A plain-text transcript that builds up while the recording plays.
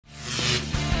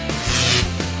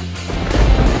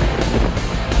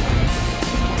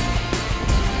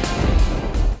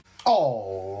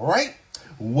Alright,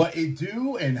 what it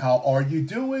do and how are you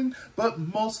doing? But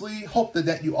mostly hope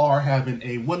that you are having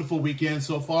a wonderful weekend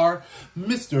so far.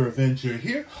 Mr. Avenger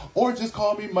here, or just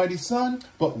call me Mighty Son.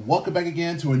 But welcome back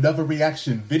again to another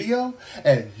reaction video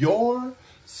at your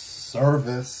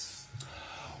service.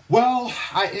 Well,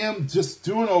 I am just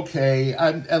doing okay.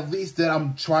 At least that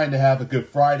I'm trying to have a good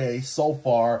Friday so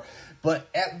far. But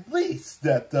at least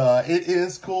that it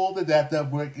is cool that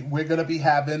we're going to be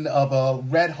having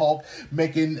of Red Hulk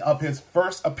making of his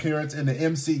first appearance in the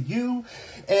MCU.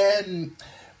 And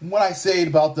when I say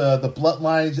about the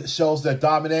Bloodline shows that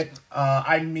dominate,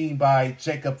 I mean by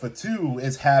Jacob Fatu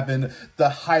is having the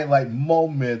highlight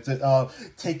moment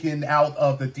taken out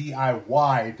of the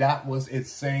DIY. That was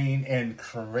insane and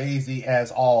crazy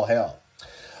as all hell.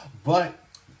 But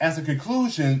as a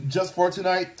conclusion, just for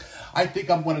tonight, I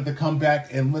think I'm going to come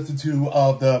back and listen to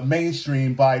the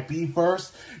Mainstream by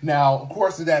BE:FIRST. Now, of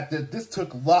course, this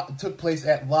took place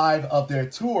at live of their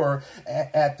tour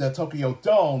at the Tokyo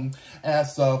Dome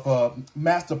as of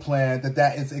Master Plan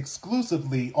that is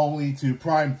exclusively only to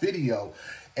Prime Video.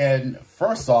 And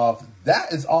first off,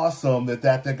 that is awesome that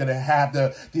they're going to have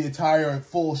the entire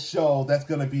full show that's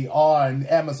going to be on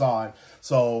Amazon.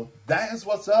 So that is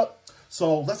what's up.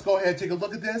 So let's go ahead and take a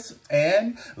look at this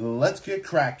and let's get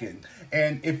cracking.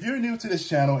 And if you're new to this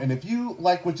channel and if you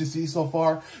like what you see so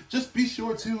far, just be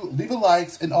sure to leave a like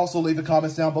and also leave a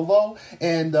comments down below.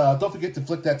 And don't forget to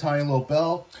flick that tiny little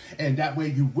bell. And that way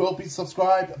you will be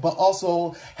subscribed, but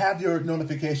also have your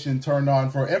notification turned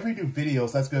on for every new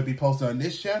videos that's going to be posted on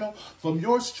this channel. From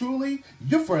yours truly,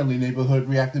 your friendly neighborhood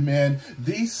reactor man,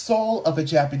 the soul of a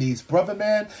Japanese brother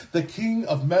man, the king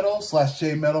of metal /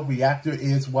 J-Metal reactor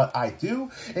is what I do.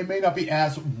 It may not be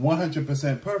as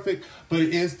 100% perfect, but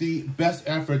it is the best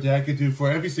effort that I could do for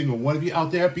every single one of you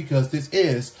out there because this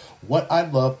is what I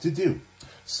love to do.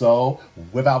 So,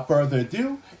 without further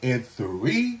ado, in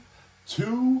 3,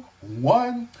 2,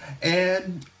 1,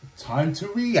 and time to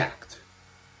react.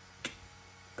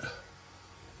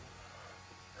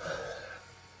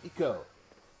 Go.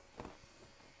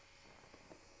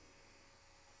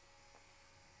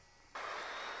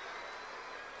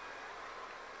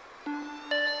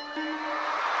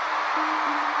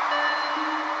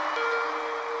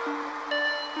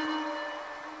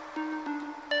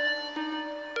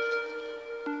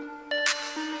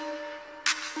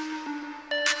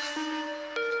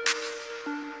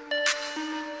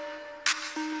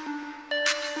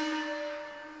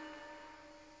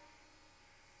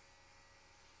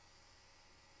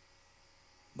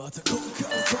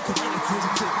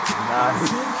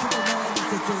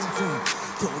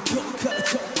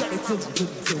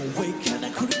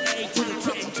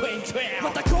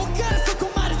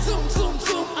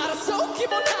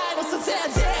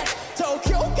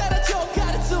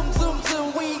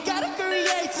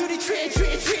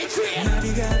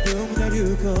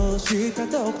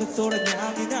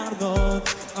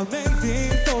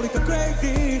 Amazing, 소리가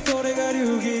crazy, 소리가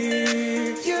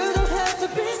류기. You don't have to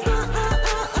be smart.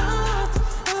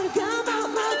 I'm come out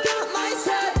my God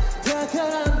myself.だか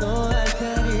らの愛か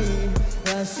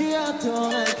足跡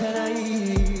なんかない。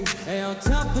And on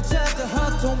top of just the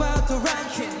hot about the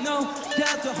ranking, no,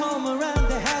 got the home around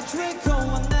the hat trick.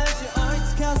 on 다시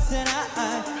어디서せな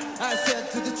い. I said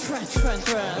to the trend.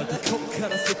 またこっか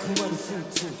らそこまでスン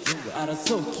ツンツン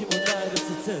争う気もないです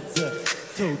全然。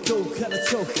東京から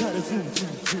超からズンズン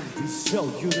ズン We show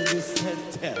you the new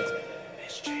standard.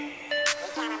 Mystery. We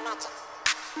gotta match it.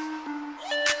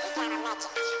 We gotta match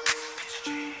it.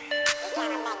 Mystery. We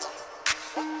gotta match it.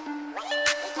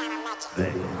 We gotta match it.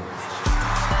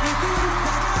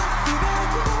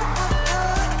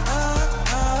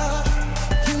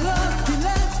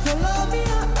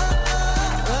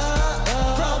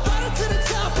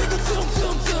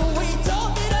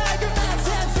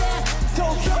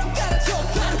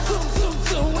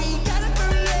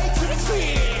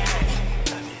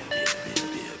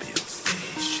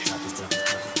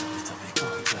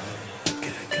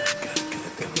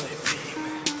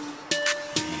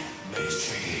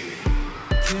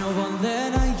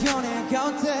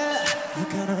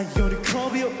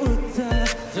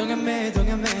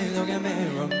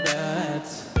 Run back.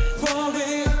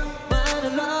 Falling,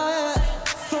 많은 나의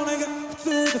손에가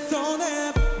쏟아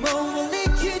손에 몸을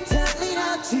익히다니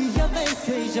나지 않네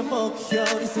세이자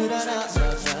목표를 쓰라라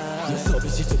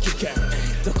소비시도 기가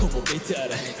더 고목이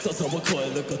따라 서서와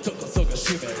코일로 고통고소가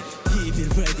심해 TV,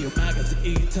 라디오, 마가진,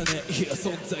 인터넷 이어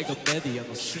손자이고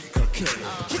메디어는 심각해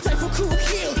기타의 후쿠오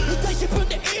힐 이따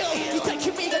싶은데 일 이따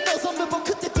키미가 너 선물 본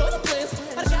그때 더는 bliss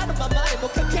알아가는 맘만에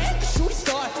목하게 슈리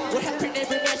스타 What happened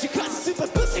every magic cause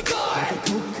super pussy guard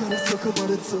고칼에서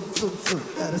그만을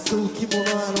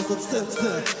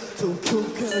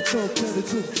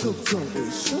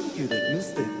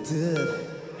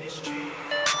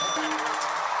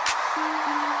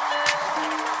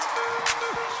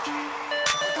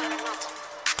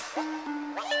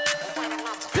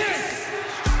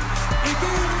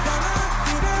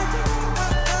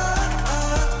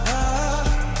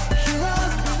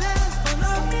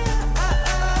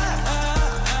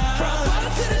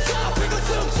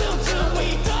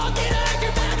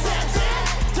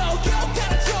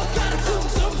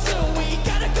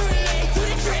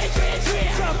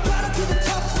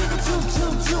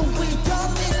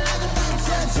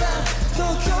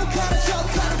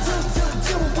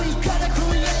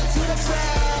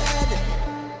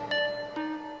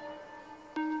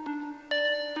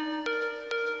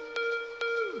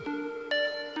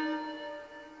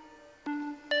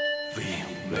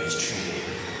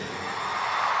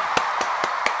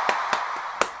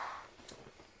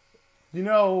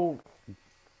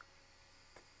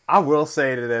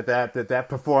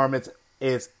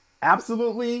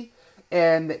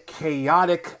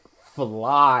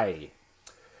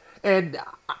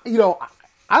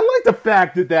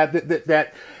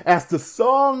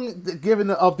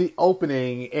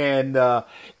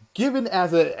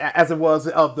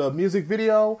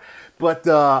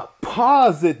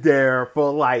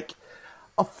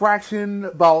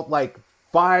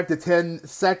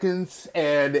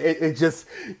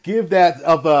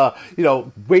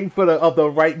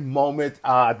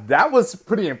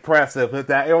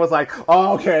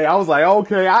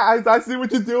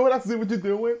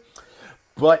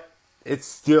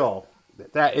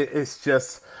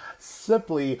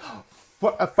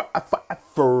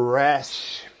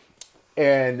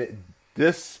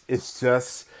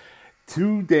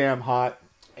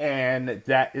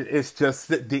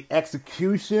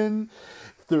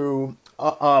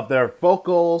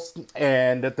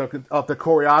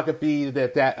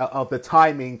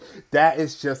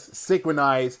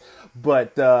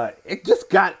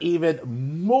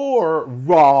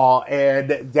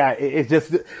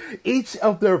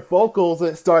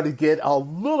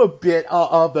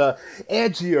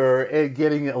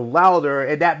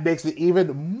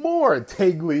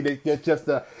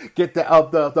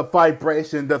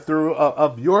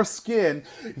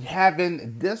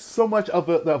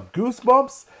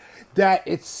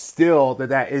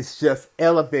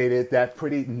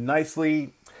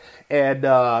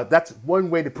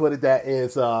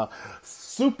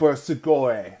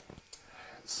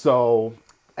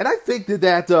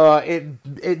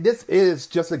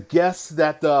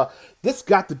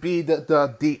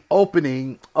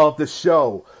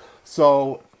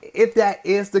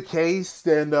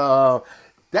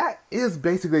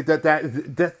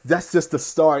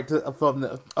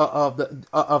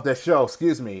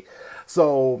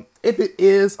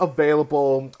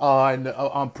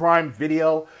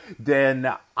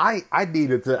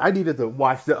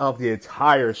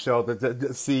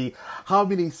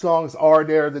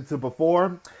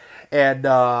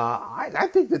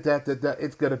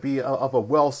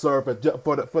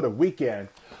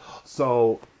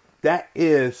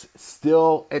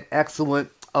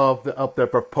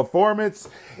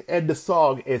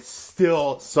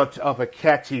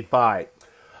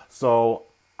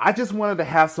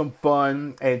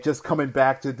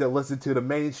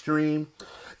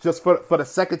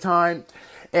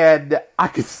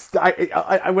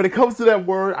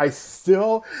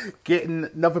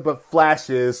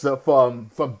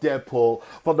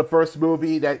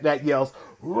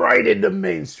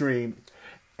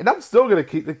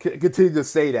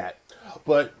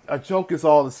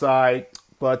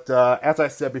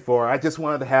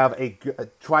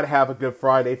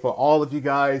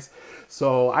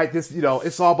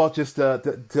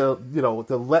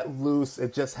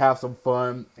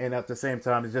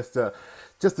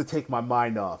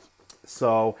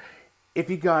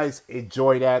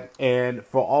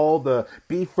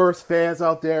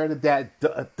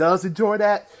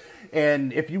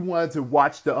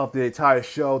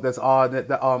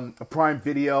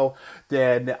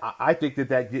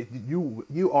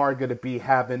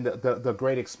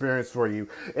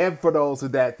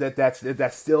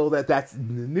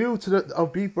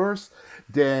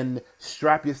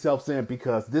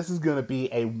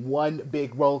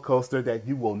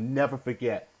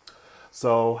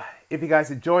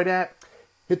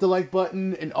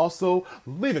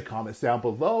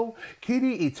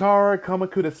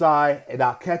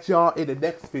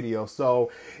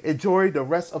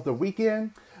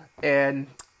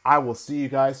I will see you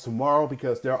guys tomorrow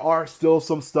because there are still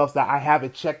some stuff that I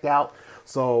haven't checked out.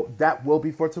 So that will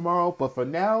be for tomorrow. But for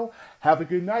now, have a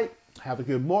good night. Have a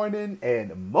good morning,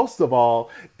 and most of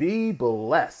all, be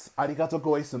blessed. Arigato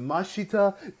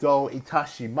goisamashita do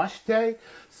itashimashite.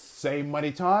 Same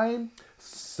money time,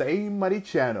 same money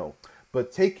channel.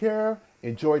 But take care,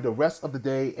 enjoy the rest of the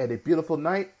day, and a beautiful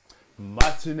night.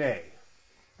 Matane.